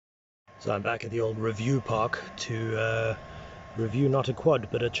So I'm back at the old review park to review not a quad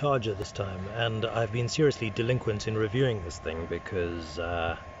but a charger this time, and I've been seriously delinquent in reviewing this thing because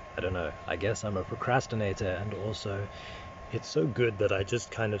I don't know, I guess I'm a procrastinator, and also it's so good that I just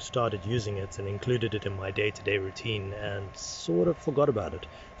kind of started using it and included it in my day-to-day routine and sort of forgot about it.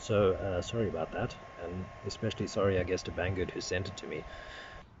 So sorry about that, and especially sorry, I guess, to Banggood who sent it to me.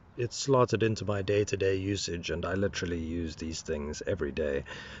 It's slotted into my day-to-day usage, and I literally use these things every day,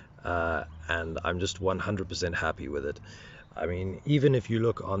 and I'm just 100% happy with it. I mean, even if you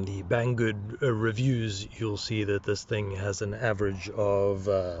look on the Banggood reviews, you'll see that this thing has an average of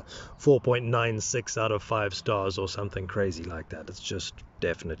 4.96 out of 5 stars or something crazy like that. It's just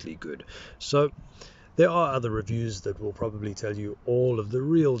definitely good. So there are other reviews that will probably tell you all of the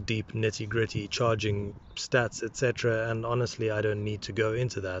real deep nitty-gritty charging stats, etc. And honestly, I don't need to go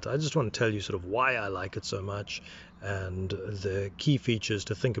into that. I just want to tell you sort of why I like it so much and the key features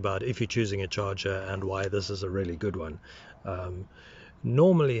to think about if you're choosing a charger and why this is a really good one.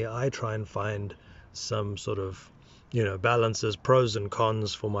 Normally, I try and find some sort of balances, pros and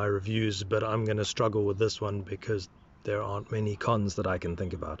cons for my reviews, but I'm going to struggle with this one because there aren't many cons that I can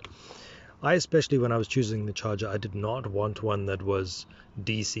think about. Especially when I was choosing the charger, I did not want one that was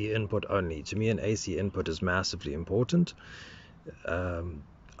DC input only. To me, an AC input is massively important.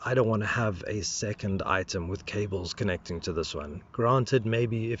 I don't want to have a second item with cables connecting to this one. Granted,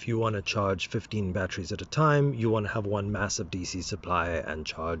 maybe if you want to charge 15 batteries at a time, you want to have one massive DC supply and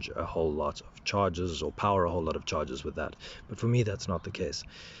charge a whole lot of chargers or power a whole lot of chargers with that. But for me, that's not the case.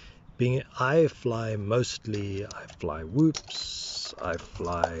 I fly whoops, I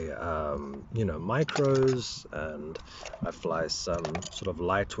fly micros, and I fly some sort of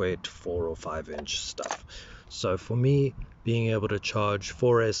lightweight 4 or 5 inch stuff. So for me, being able to charge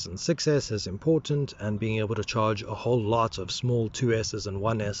 4S and 6S is important, and being able to charge a whole lot of small 2S's and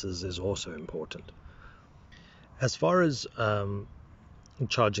 1S's is also important. As far as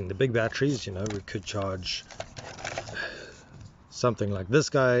charging the big batteries, we could charge something like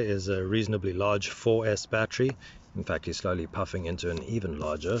this guy is a reasonably large 4S battery. In fact, he's slowly puffing into an even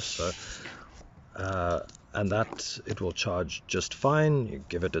larger, and that it will charge just fine. You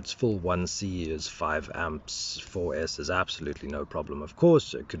give it its full 1C is 5 amps. 4S is absolutely no problem. Of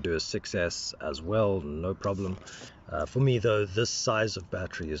course, it could do a 6S as well, no problem. For me though, this size of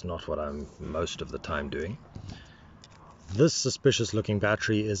battery is not what I'm most of the time doing. This suspicious looking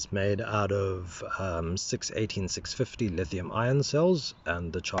battery is made out of 650 lithium ion cells,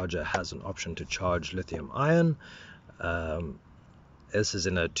 and the charger has an option to charge lithium ion. This is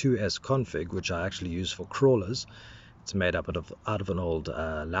in a 2S config, which I actually use for crawlers. It's made up out of an old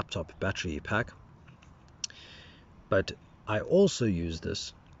laptop battery pack. But I also use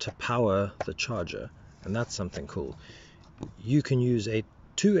this to power the charger, and that's something cool. You can use a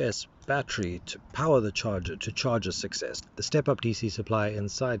 2S battery to power the charger to charge a 6S. The step-up DC supply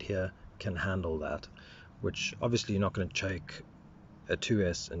inside here can handle that, which obviously you're not going to take a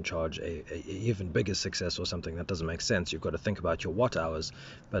 2S and charge a even bigger 6S or something. That doesn't make sense. You've got to think about your watt hours.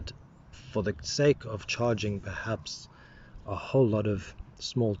 But for the sake of charging perhaps a whole lot of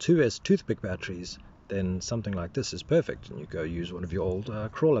small 2S toothpick batteries, then something like this is perfect, and you go use one of your old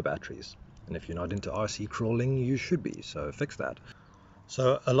crawler batteries. And if you're not into RC crawling, you should be, so fix that.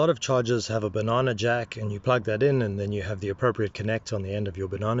 So a lot of chargers have a banana jack, and you plug that in, and then you have the appropriate connect on the end of your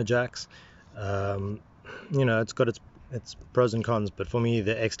banana jacks. It's got its pros and cons, but for me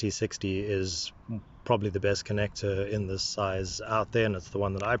the XT60 is probably the best connector in this size out there, and it's the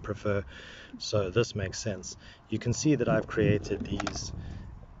one that I prefer, so this makes sense. You can see that I've created these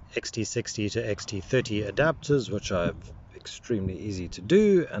XT60 to XT30 adapters, which are extremely easy to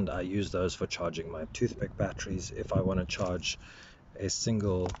do, and I use those for charging my toothpick batteries if I want to charge a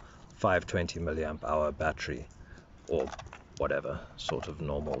single 520 milliamp hour battery or whatever sort of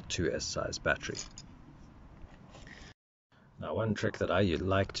normal 2S size battery. Now, one trick that I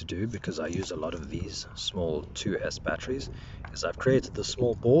like to do, because I use a lot of these small 2S batteries, is I've created the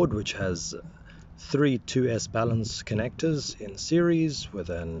small board which has 3 2S balance connectors in series with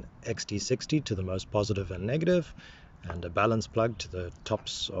an XT60 to the most positive and negative, and a balance plug to the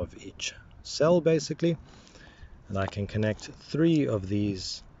tops of each cell basically. And I can connect 3 of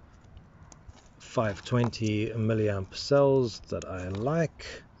these 520 milliamp cells that I like.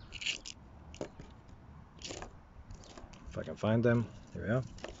 If I can find them, here we are.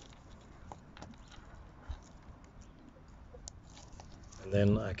 And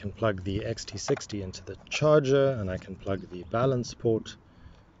then I can plug the XT60 into the charger, and I can plug the balance port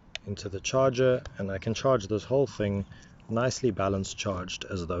into the charger, and I can charge this whole thing nicely balance charged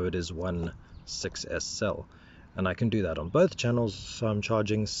as though it is one 6S cell. And I can do that on both channels, so I'm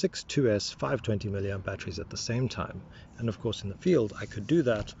charging 6 2S 520 milliamp batteries at the same time. And of course in the field I could do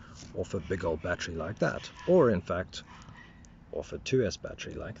that off a big old battery like that, or in fact off a 2S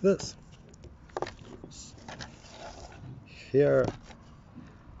battery like this. Here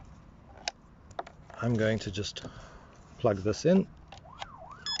I'm going to just plug this in.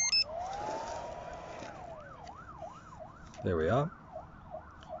 There we are.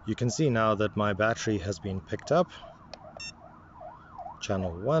 You can see now that my battery has been picked up.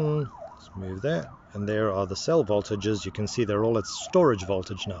 Channel 1, let's move there, and there are the cell voltages. You can see they're all at storage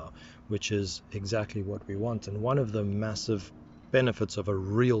voltage now, which is exactly what we want. And one of the massive benefits of a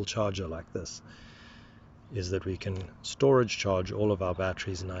real charger like this is that we can storage charge all of our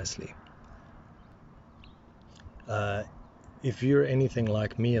batteries nicely. If you're anything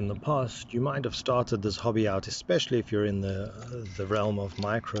like me in the past, you might have started this hobby out, especially if you're in the realm of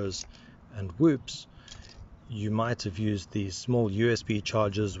micros and whoops. You might have used these small USB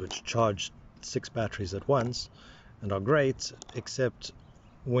chargers which charge 6 batteries at once and are great, except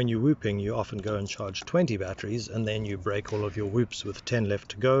when you're whooping you often go and charge 20 batteries and then you break all of your whoops with 10 left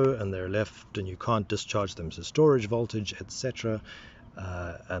to go, and they're left and you can't discharge them to storage voltage, etc.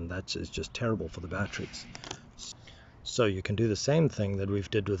 And that is just terrible for the batteries. So you can do the same thing that we've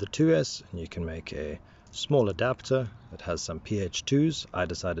did with the 2S, and you can make a small adapter that has some PH2s. I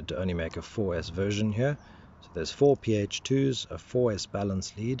decided to only make a 4S version here. So there's 4 PH2s, a 4S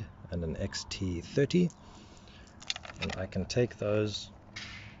balance lead, and an XT30. And I can take those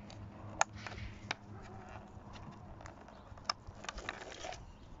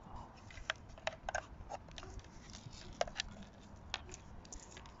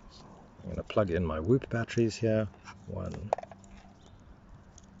I'm going to plug in my whoop batteries here. 1,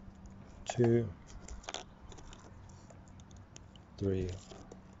 2, 3,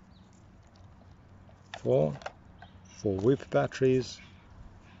 4 whoop batteries.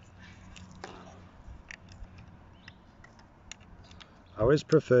 I always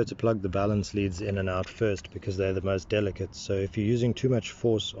prefer to plug the balance leads in and out first because they're the most delicate. So if you're using too much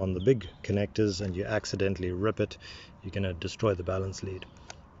force on the big connectors and you accidentally rip it, you're going to destroy the balance lead.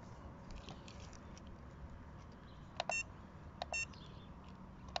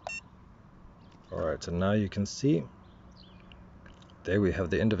 Alright, and now you can see there we have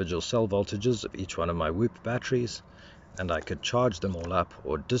the individual cell voltages of each one of my whoop batteries, and I could charge them all up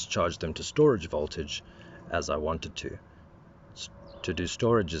or discharge them to storage voltage as I wanted to. To do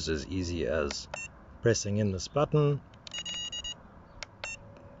storage is as easy as pressing in this button,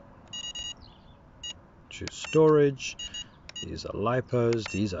 choose storage. These are LiPos,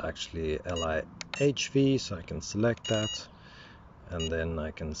 these are actually LiHV, so I can select that. And then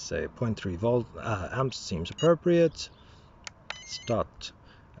I can say 0.3 volt amps seems appropriate. Start,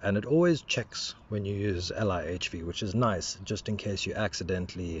 and it always checks when you use LiHV, which is nice, just in case you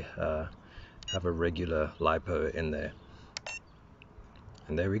accidentally have a regular LiPo in there.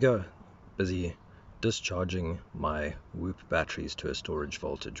 And there we go, busy discharging my whoop batteries to a storage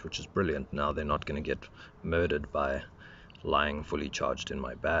voltage, which is brilliant. Now they're not going to get murdered by lying fully charged in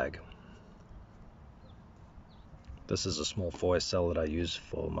my bag. This is a small 4S cell that I use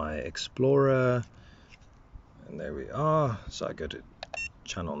for my Explorer, and there we are. So I go to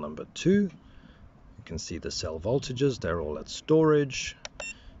channel number 2. You can see the cell voltages, they're all at storage.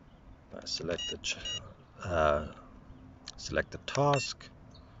 I select the task.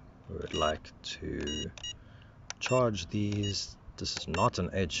 We would like to charge these. This is not an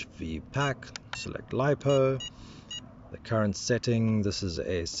HV pack. Select LiPo. The current setting, this is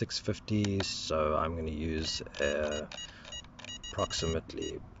a 650, so I'm going to use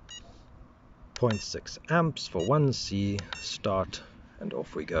approximately 0.6 amps for 1C. Start, and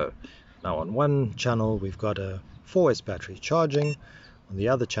off we go. Now on one channel we've got a 4S battery charging. On the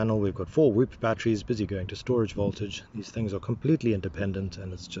other channel we've got 4 whoop batteries busy going to storage voltage. These things are completely independent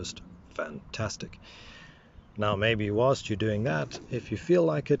and it's just fantastic. Now maybe whilst you're doing that, if you feel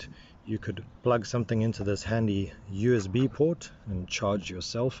like it, you could plug something into this handy USB port and charge your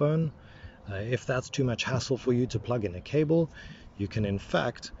cell phone. If that's too much hassle for you to plug in a cable, you can in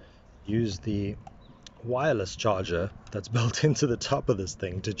fact use the wireless charger that's built into the top of this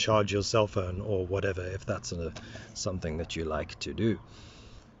thing to charge your cell phone or whatever, if that's something that you like to do.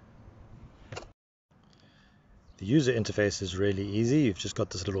 The user interface is really easy. You've just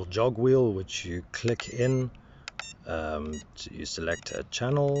got this little jog wheel which you click in. You select a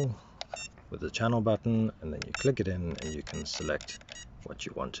channel with the channel button, and then you click it in and you can select what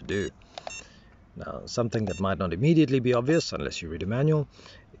you want to do. Now something that might not immediately be obvious unless you read a manual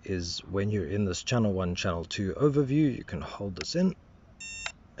is when you're in this channel 1, channel 2 overview, you can hold this in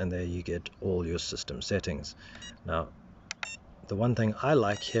and there you get all your system settings. Now, the one thing I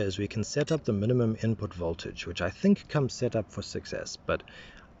like here is we can set up the minimum input voltage, which I think comes set up for 6S, but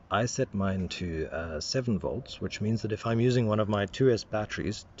I set mine to 7 volts, which means that if I'm using one of my 2S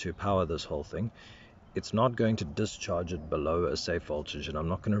batteries to power this whole thing, it's not going to discharge it below a safe voltage, and I'm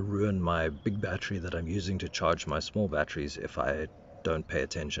not going to ruin my big battery that I'm using to charge my small batteries if I don't pay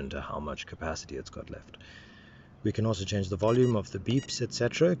attention to how much capacity it's got left. We can also change the volume of the beeps,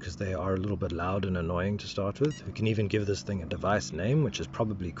 etc., because they are a little bit loud and annoying to start with. We can even give this thing a device name, which is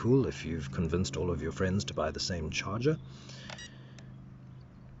probably cool if you've convinced all of your friends to buy the same charger.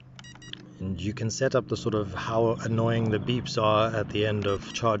 And you can set up the sort of how annoying the beeps are at the end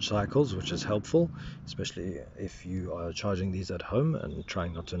of charge cycles, which is helpful, especially if you are charging these at home and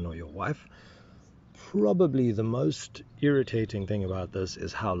trying not to annoy your wife. Probably the most irritating thing about this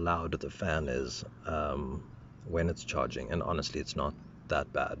is how loud the fan is when it's charging, and honestly it's not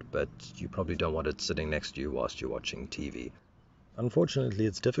that bad, but you probably don't want it sitting next to you whilst you're watching TV. Unfortunately,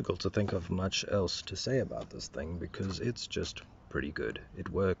 it's difficult to think of much else to say about this thing because it's just pretty good. It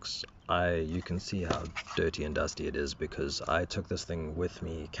works. You can see how dirty and dusty it is because I took this thing with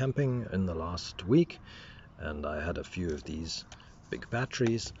me camping in the last week, and I had a few of these big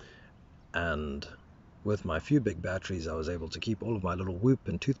batteries, and with my few big batteries I was able to keep all of my little Whoop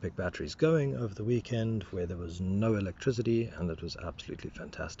and toothpick batteries going over the weekend where there was no electricity, and it was absolutely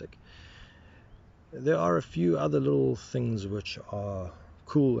fantastic. There are a few other little things which are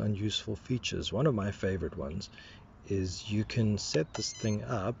cool and useful features. One of my favorite ones is you can set this thing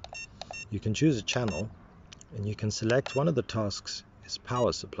up, you can choose a channel, and you can select one of the tasks is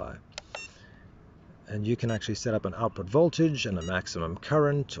power supply. And you can actually set up an output voltage and a maximum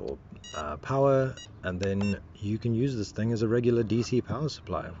current or power, and then you can use this thing as a regular DC power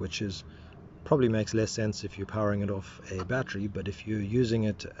supply, which is probably makes less sense if you're powering it off a battery, but if you're using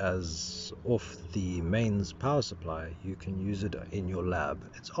it as off the mains power supply, you can use it in your lab.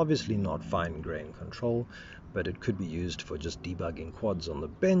 It's obviously not fine grain control, but it could be used for just debugging quads on the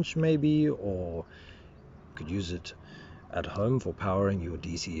bench maybe, or you could use it at home for powering your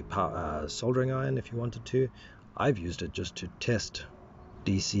DC soldering iron if you wanted to. I've used it just to test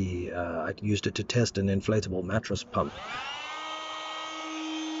DC, I used it to test an inflatable mattress pump.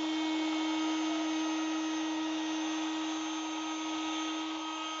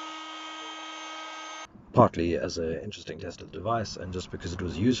 Partly as an interesting test of the device, and just because it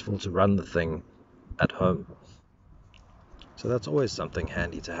was useful to run the thing at home. So that's always something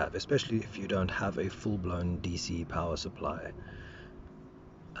handy to have, especially if you don't have a full-blown DC power supply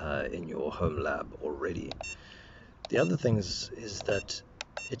in your home lab already. The other thing is that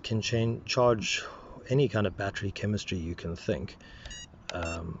it can charge any kind of battery chemistry you can think,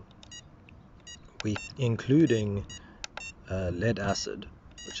 including lead acid,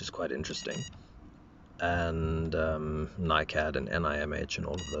 which is quite interesting, and NiCad and NIMH and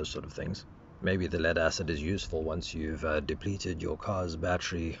all of those sort of things. Maybe the lead acid is useful once you've depleted your car's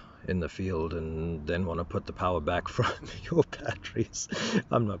battery in the field and then want to put the power back from your batteries.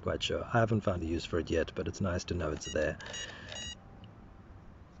 I'm not quite sure. I haven't found a use for it yet, but it's nice to know it's there.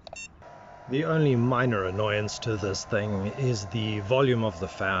 The only minor annoyance to this thing is the volume of the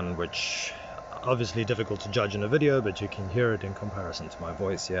fan, which obviously difficult to judge in a video, but you can hear it in comparison to my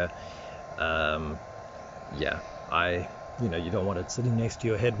voice here. Yeah, you don't want it sitting next to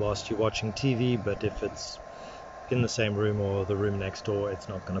your head whilst you're watching TV, but if it's in the same room or the room next door, it's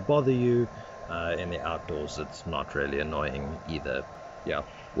not going to bother you. In the outdoors, it's not really annoying either. Yeah,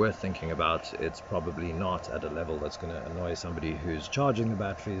 worth thinking about. It's probably not at a level that's going to annoy somebody who's charging the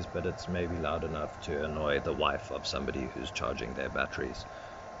batteries, but it's maybe loud enough to annoy the wife of somebody who's charging their batteries.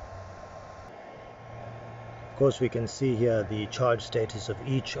 Of course, we can see here the charge status of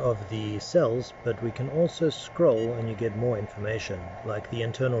each of the cells, but we can also scroll and you get more information, like the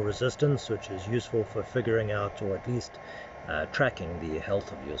internal resistance, which is useful for figuring out or at least tracking the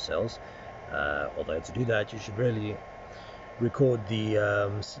health of your cells. Although to do that, you should really record the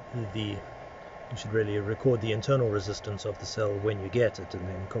internal resistance of the cell when you get it and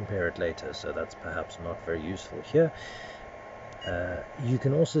then compare it later, so that's perhaps not very useful here. You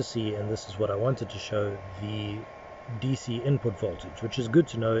can also see, and this is what I wanted to show, the DC input voltage, which is good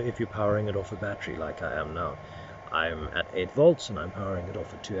to know if you're powering it off a battery like I am now. I'm at 8 volts and I'm powering it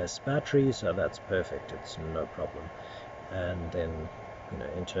off a 2S battery, so that's perfect, it's no problem. And then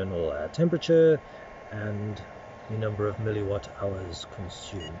internal temperature and the number of milliwatt hours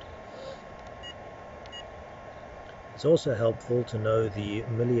consumed. It's also helpful to know the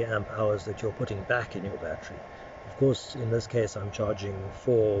milliamp hours that you're putting back in your battery. Of course, in this case, I'm charging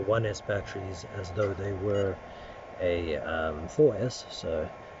 4 1S batteries as though they were a 4S, so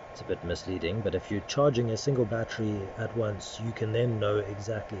it's a bit misleading, but if you're charging a single battery at once, you can then know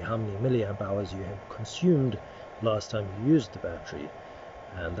exactly how many milliamp hours you have consumed last time you used the battery,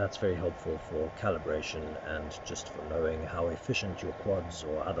 and that's very helpful for calibration and just for knowing how efficient your quads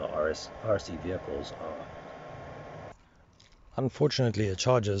or other RC vehicles are. Unfortunately, a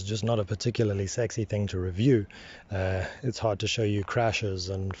charger is just not a particularly sexy thing to review. It's hard to show you crashes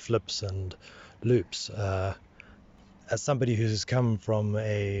and flips and loops. As somebody who's come from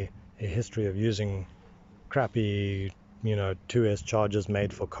a history of using crappy, 2S chargers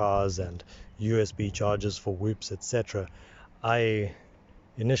made for cars and USB chargers for whoops, etc., I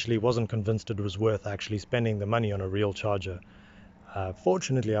initially wasn't convinced it was worth actually spending the money on a real charger.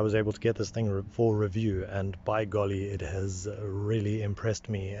 Fortunately, I was able to get this thing for review, and by golly, it has really impressed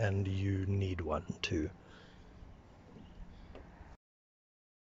me, and you need one too.